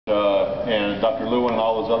And Dr. Lewin and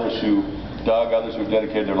all those others who, Doug, others who have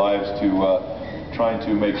dedicated their lives to trying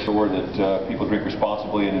to make sure that people drink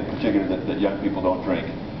responsibly, and in particular that young people don't drink.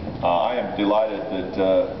 I am delighted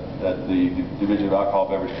that the Division of Alcohol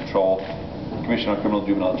Beverage Control, Commission on Criminal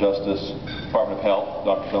Juvenile Justice, Department of Health,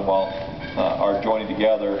 Dr. Dunwall, are joining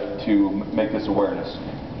together to make this awareness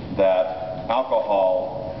that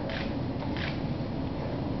alcohol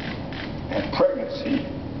and pregnancy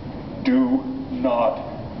do not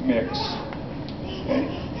mix. Okay?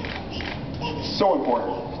 It's so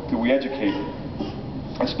important that we educate,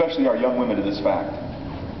 especially our young women, to this fact.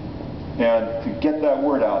 And to get that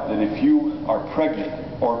word out that if you are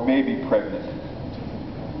pregnant or may be pregnant,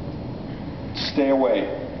 stay away,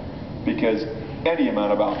 because any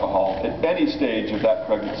amount of alcohol at any stage of that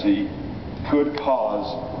pregnancy could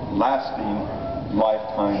cause lasting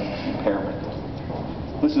lifetime impairment.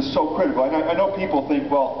 This is so critical. I know people think,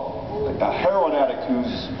 well, a heroin addict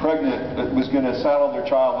who's pregnant was going to saddle their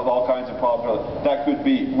child with all kinds of problems. That could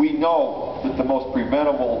be. We know that the most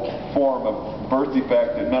preventable form of birth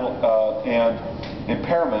defect and mental and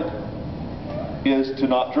impairment is to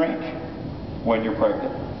not drink when you're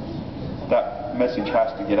pregnant. That message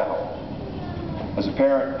has to get out. As a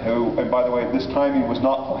parent who, and by the way, this timing was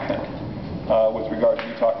not planned with regard to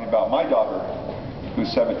me talking about my daughter,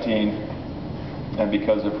 who's 17, and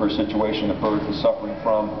because of her situation at birth is suffering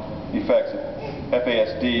from effects of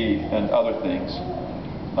FASD and other things,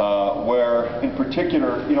 where in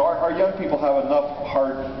particular, you know, our young people have enough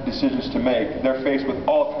hard decisions to make. They're faced with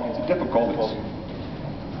all kinds of difficulties.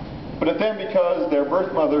 But then because their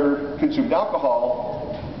birth mother consumed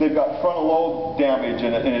alcohol, they've got frontal lobe damage,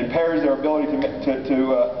 and it impairs their ability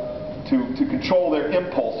to control their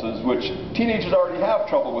impulses, which teenagers already have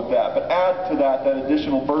trouble with that. But add to that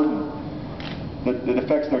additional burden that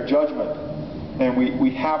affects their judgment, and we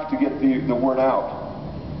have to get the word out.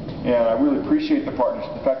 And I really appreciate the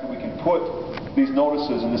partnership, the fact that we can put these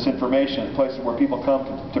notices and this information in places where people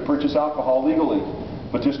come to purchase alcohol legally,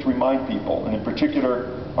 but just to remind people, and in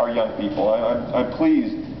particular our young people. I'm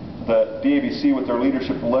pleased that DABC, with their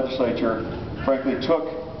leadership in the legislature, frankly took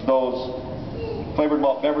those flavored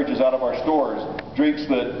malt beverages out of our stores, drinks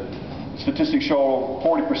that statistics show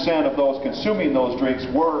 40% of those consuming those drinks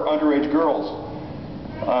were underage girls.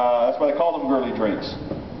 That's why they call them girly drinks.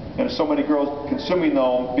 And so many girls consuming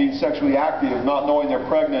them, being sexually active, not knowing they're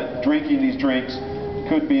pregnant, drinking these drinks,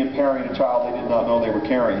 could be impairing a child they did not know they were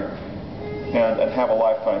carrying, and have a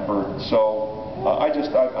lifetime burden. So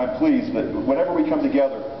I'm pleased that whenever we come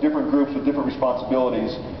together, different groups with different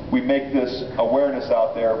responsibilities, we make this awareness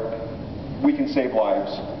out there. We can save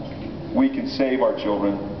lives. We can save our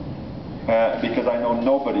children. Because I know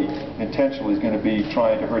nobody intentionally is going to be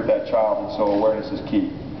trying to hurt that child, and so awareness is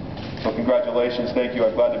key. So congratulations, thank you.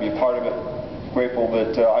 I'm glad to be a part of it. Grateful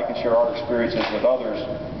that I can share our experiences with others,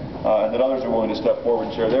 and that others are willing to step forward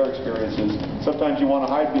and share their experiences. Sometimes you want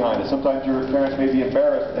to hide behind it. Sometimes your parents may be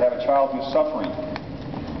embarrassed to have a child who's suffering.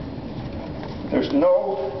 There's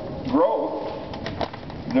no growth,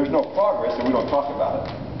 there's no progress if we don't talk about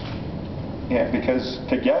it. And because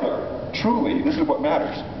together, truly, this is what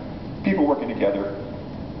matters. People working together,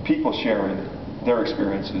 people sharing their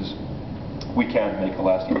experiences, we can make a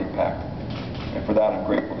lasting impact. And for that, I'm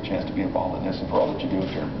grateful for the chance to be involved in this, and for all that you do,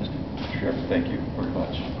 Mr. Sheriff. Thank you very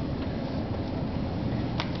much.